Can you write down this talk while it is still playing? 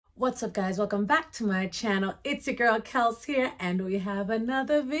What's up, guys? Welcome back to my channel. It's your girl Kels here, and we have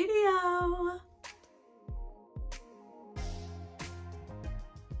another video.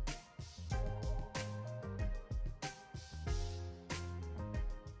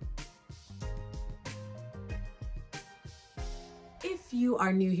 If you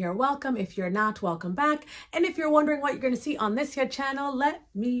are new here, welcome. If you're not, welcome back. And if you're wondering what you're going to see on this here channel, let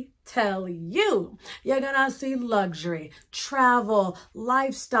me tell you. You're going to see luxury, travel,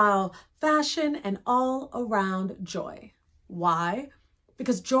 lifestyle, fashion, and all around joy. Why?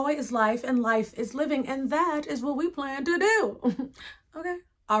 Because joy is life and life is living, and that is what we plan to do. Okay.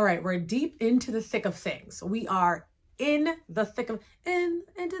 All right. We're deep into the thick of things. We are into the thick of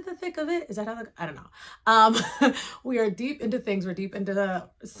it. Is that how I don't know. We are deep into things. We're deep into the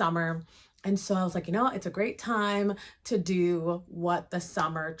summer. And so I was like, it's a great time to do what the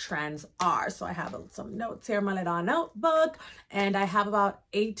summer trends are. So I have some notes here in my little notebook, and I have about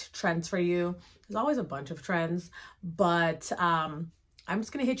 8 trends for you. There's always a bunch of trends, but I'm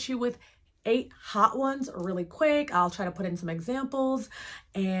just going to hit you with 8 hot ones really quick. I'll try to put in some examples,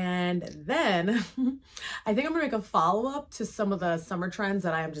 and then I think I'm gonna make a follow-up to some of the summer trends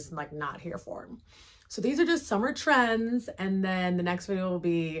that I am just like not here for. So these are just summer trends, and then the next video will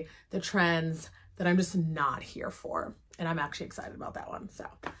be the trends that I'm just not here for, and I'm actually excited about that one. So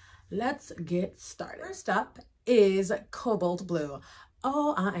let's get started. First up is cobalt blue.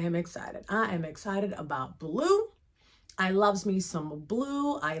 Oh, I am excited. I am excited about blue. I loves me some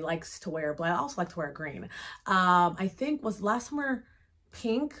blue. I likes to wear blue. I also like to wear green. I think was last summer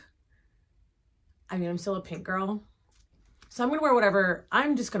pink. I mean, I'm still a pink girl. So I'm going to wear whatever.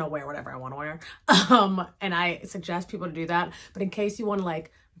 I'm just going to wear whatever I want to wear. And I suggest people to do that. But in case you want to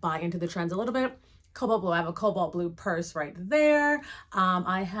like buy into the trends a little bit, cobalt blue. I have a cobalt blue purse right there.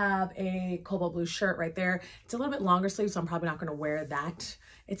 I have a cobalt blue shirt right there. It's a little bit longer sleeve, so I'm probably not going to wear that.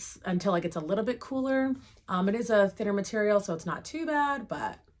 It's until it gets a little bit cooler. It is a thinner material, so it's not too bad,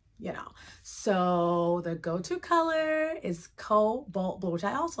 but So the go-to color is cobalt blue, which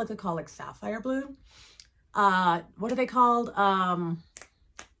I also like to call like sapphire blue. What are they called?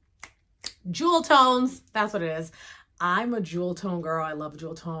 Jewel tones. That's what it is. I'm a jewel tone girl. I love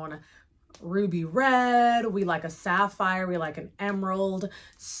jewel tone. Ruby red. We like a sapphire. We like an emerald.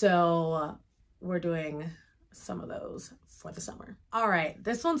 So we're doing some of those for the summer. All right,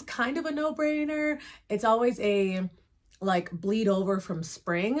 this one's kind of a no-brainer. It's always a like bleed over from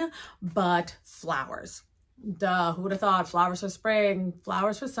spring, but flowers. Duh, who would have thought flowers for spring,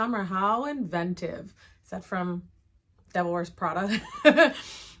 flowers for summer? How inventive. Is that from Devil Wears Prada?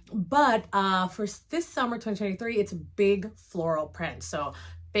 But for this summer 2023, it's big floral print. So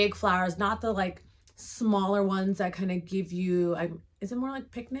big flowers, not the like smaller ones that kind of give you, is it more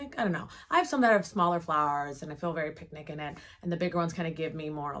like picnic? I don't know. I have some that have smaller flowers and I feel very picnic in it. And the bigger ones kind of give me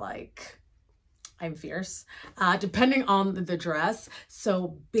more like, I'm fierce, depending on the dress.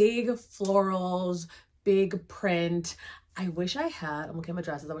 So big florals, big print. I wish I had, I'm looking at my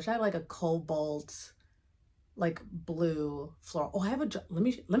dresses. I wish I had like a cobalt, like blue floral. Oh, I have a, let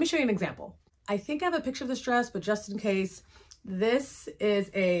me show you an example. I think I have a picture of this dress, but just in case, this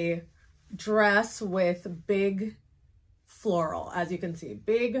is a dress with big floral, as you can see,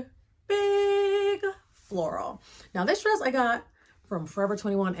 big floral. Now this dress I got from Forever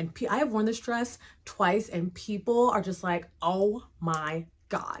 21, and I have worn this dress twice, and people are just like, oh my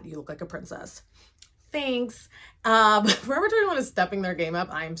God, you look like a princess. Thanks. Forever 21 is stepping their game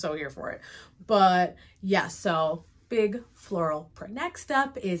up. I am so here for it. But yeah, so big floral print. Next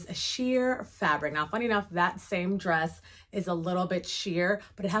up is a sheer fabric. Now, funny enough, that same dress is a little bit sheer,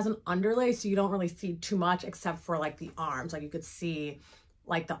 but it has an underlay, so you don't really see too much except for like the arms. Like you could see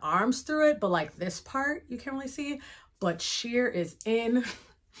like the arms through it, but like this part you can't really see. But sheer is in.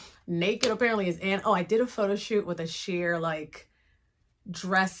 Naked apparently is in. Oh, I did a photo shoot with a sheer like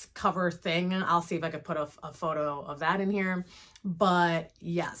dress cover thing. I'll see if I could put a photo of that in here. But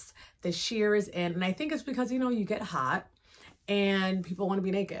yes, the sheer is in, and I think it's because you get hot and people want to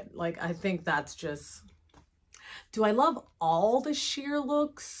be naked. Like I think that's just, do I love all the sheer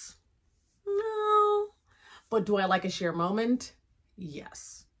looks? No. But do I like a sheer moment?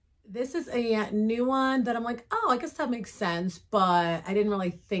 Yes. This is a new one that I'm like, oh, I guess that makes sense, but I didn't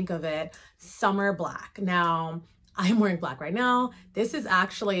really think of it. Summer black. Now I'm wearing black right now. This is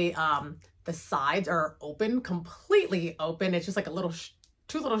actually, the sides are open, completely open. It's just like a little,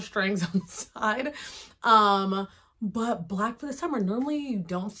 2 little strings on the side. But black for the summer. Normally you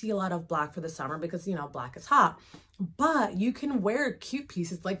don't see a lot of black for the summer because, black is hot. But you can wear cute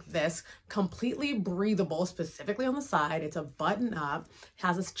pieces like this, completely breathable, specifically on the side. It's a button up,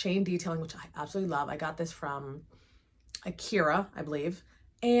 has this chain detailing, which I absolutely love. I got this from Akira, I believe.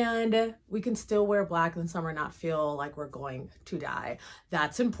 and we can still wear black in the summer and not feel like we're going to die.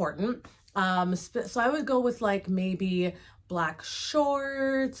 That's important. So I would go with like maybe black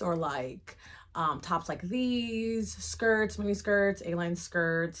shorts or like tops like these, skirts, mini skirts, A-line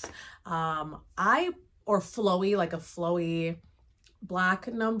skirts. Or flowy, like a flowy black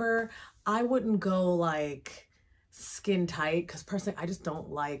number. I wouldn't go like skin tight, because personally I just don't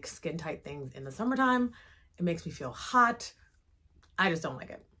like skin tight things in the summertime. It makes me feel hot. I just don't like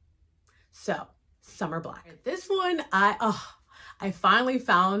it. So summer black. This one, I finally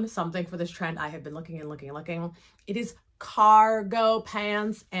found something for this trend. I have been looking and looking and looking. It is cargo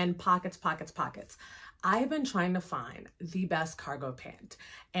pants and pockets. I have been trying to find the best cargo pant,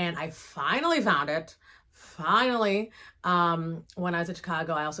 and I finally found it. Finally, when I was in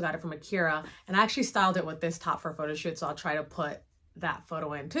Chicago, I also got it from Akira, and I actually styled it with this top for a photo shoot, so I'll try to put that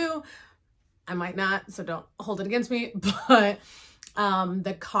photo in too. I might not, so don't hold it against me, but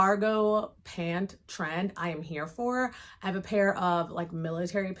the cargo pant trend I am here for. I have a pair of like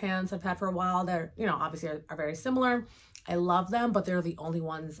military pants I've had for a while. They're, you know, obviously are very similar. I love them, but they're the only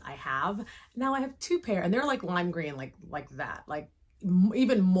ones I have. Now I have two pair, and they're like lime green, like that, like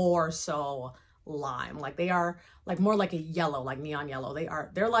even more so lime. Like they are like more like a yellow, like neon yellow.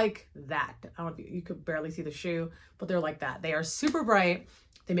 They're like that. I don't know if you could barely see the shoe, but they're like that. They are super bright.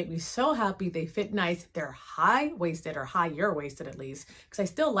 They make me so happy. They fit nice. They're high-waisted, or higher waisted at least, because I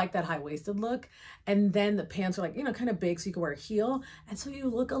still like that high-waisted look. And then the pants are like, you know, kind of big, so you can wear a heel. And so you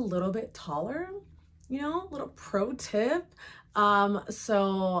look a little bit taller, you know, little pro tip.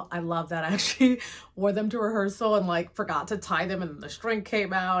 So I love that. I actually wore them to rehearsal and like forgot to tie them, and the string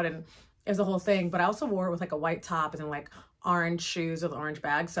came out, and it was a whole thing. But I also wore it with like a white top and then like orange shoes with an orange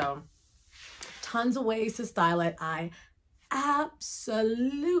bag. So tons of ways to style it. I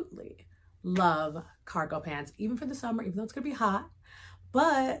absolutely love cargo pants, even for the summer, even though it's gonna be hot,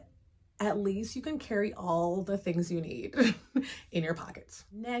 but at least you can carry all the things you need in your pockets.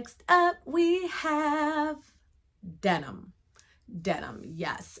 Next up, we have denim.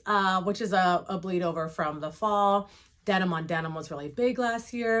 Yes, which is a bleed over from the fall. Denim on denim was really big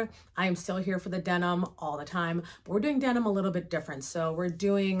last year. I am still here for the denim all the time, but we're doing denim a little bit different. So we're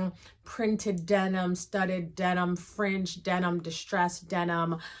doing printed denim, studded denim, fringe denim, distressed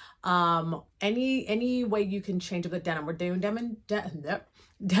denim, any way you can change up the denim. We're doing denim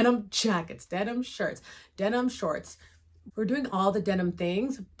jackets, denim shirts, denim shorts. We're doing all the denim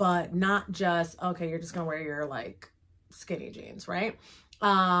things, but not just, okay, you're just gonna wear your like skinny jeans, right?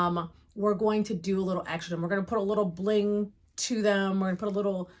 We're going to do a little extra. We're going to put a little bling to them. We're going to put a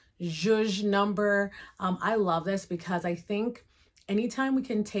little zhuzh number. I love this because I think anytime we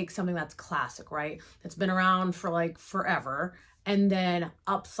can take something that's classic, right, that's been around for like forever, and then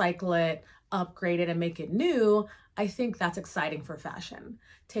upcycle it, upgrade it, and make it new, I think that's exciting for fashion.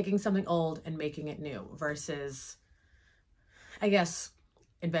 Taking something old and making it new versus, I guess,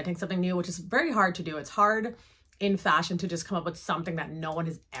 inventing something new, which is very hard to do. It's hard in fashion to just come up with something that no one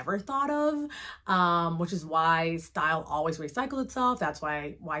has ever thought of, which is why style always recycles itself. That's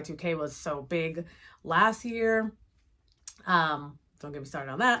why Y2K was so big last year. Don't get me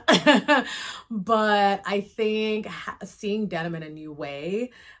started on that. But I think seeing denim in a new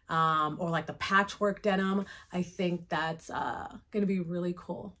way, or like the patchwork denim, I think that's gonna be really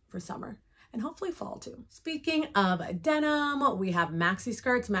cool for summer. And hopefully fall too. Speaking of denim, we have maxi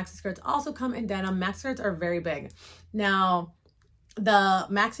skirts. Maxi skirts also come in denim. Maxi skirts are very big. Now, the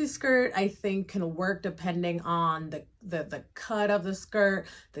maxi skirt, I think, can work depending on the cut of the skirt,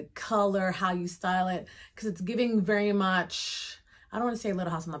 the color, how you style it, because it's giving very much, I don't want to say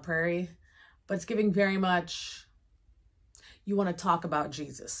Little House on the Prairie, but it's giving very much, you want to talk about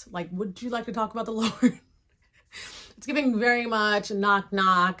Jesus. Like, would you like to talk about the Lord? It's giving very much knock,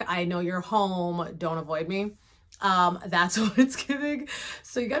 knock. I know you're home. Don't avoid me. That's what it's giving.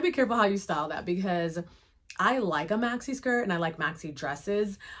 So you gotta be careful how you style that, because I like a maxi skirt and I like maxi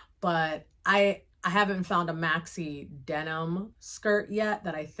dresses, but I haven't found a maxi denim skirt yet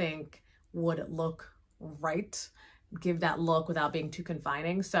that I think would look right, give that look without being too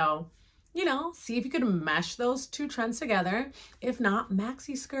confining. So, you know, see if you could mesh those two trends together. If not,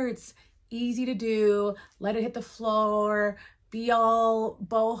 maxi skirts, easy to do, let it hit the floor, be all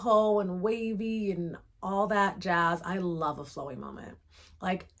boho and wavy and all that jazz. I love a flowy moment.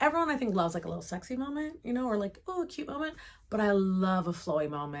 Like, everyone I think loves like a little sexy moment, you know, or like, oh, a cute moment, but I love a flowy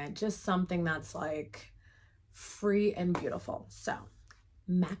moment, just something that's like free and beautiful. So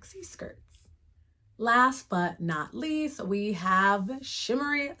maxi skirts. Last but not least, we have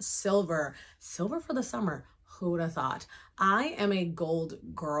shimmery silver. Silver for the summer. Who would have thought? I am a gold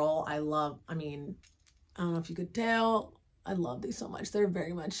girl. I don't know if you could tell, I love these so much. They're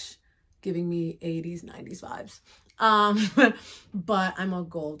very much giving me 80s, 90s vibes. But I'm a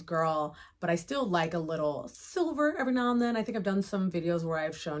gold girl, but I still like a little silver every now and then. I think I've done some videos where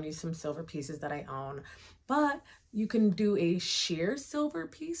I've shown you some silver pieces that I own, but you can do a sheer silver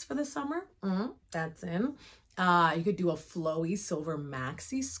piece for the summer. That's in. You could do a flowy silver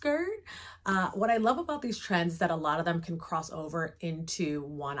maxi skirt. What I love about these trends is that a lot of them can cross over into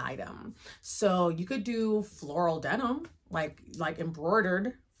one item. So you could do floral denim, like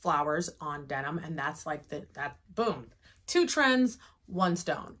embroidered flowers on denim, and that's like that boom, 2 trends, 1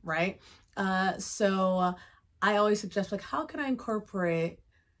 stone, right? So I always suggest, like, how can I incorporate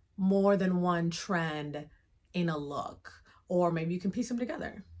more than one trend in a look? Or maybe you can piece them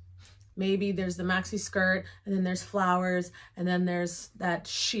together. Maybe there's the maxi skirt, and then there's flowers, and then there's that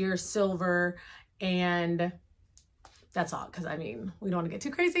sheer silver, and that's all. Because I mean, we don't want to get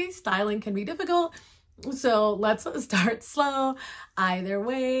too crazy. Styling can be difficult. So let's start slow. Either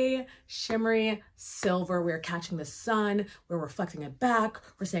way, shimmery silver, we're catching the sun, we're reflecting it back,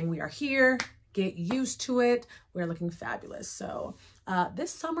 we're saying we are here, get used to it, we're looking fabulous. So this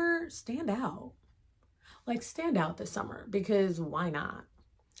summer, stand out. Like, stand out this summer, because why not?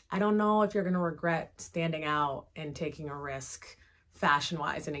 I don't know if you're going to regret standing out and taking a risk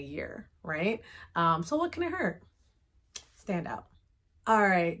fashion-wise in a year, right? So what can it hurt? Stand out. All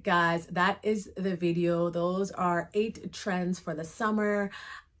right, guys, that is the video. Those are 8 trends for the summer.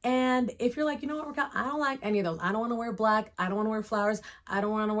 And if you're like, you know what, Raquel, I don't like any of those. I don't want to wear black. I don't want to wear flowers. I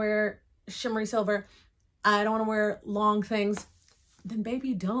don't want to wear shimmery silver. I don't want to wear long things. Then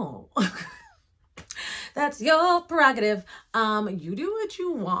baby, don't. That's your prerogative. You do what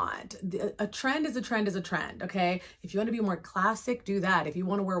you want. A trend is a trend is a trend, okay? If you want to be more classic, do that. If you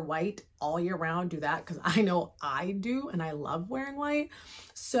want to wear white all year round, do that, because I know I do, and I love wearing white.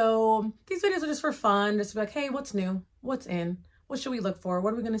 So these videos are just for fun, just to be like, hey, what's new? What's in? What should we look for?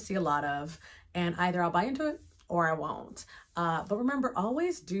 What are we going to see a lot of? And either I'll buy into it or I won't. But remember,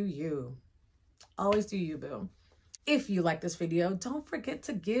 always do you. Always do you, boo. If you like this video, don't forget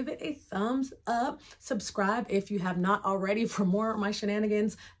to give it a thumbs up. Subscribe if you have not already for more of my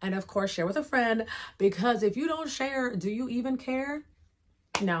shenanigans. And of course, share with a friend, because if you don't share, do you even care?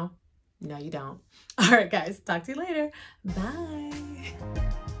 No, you don't. All right, guys, talk to you later. Bye.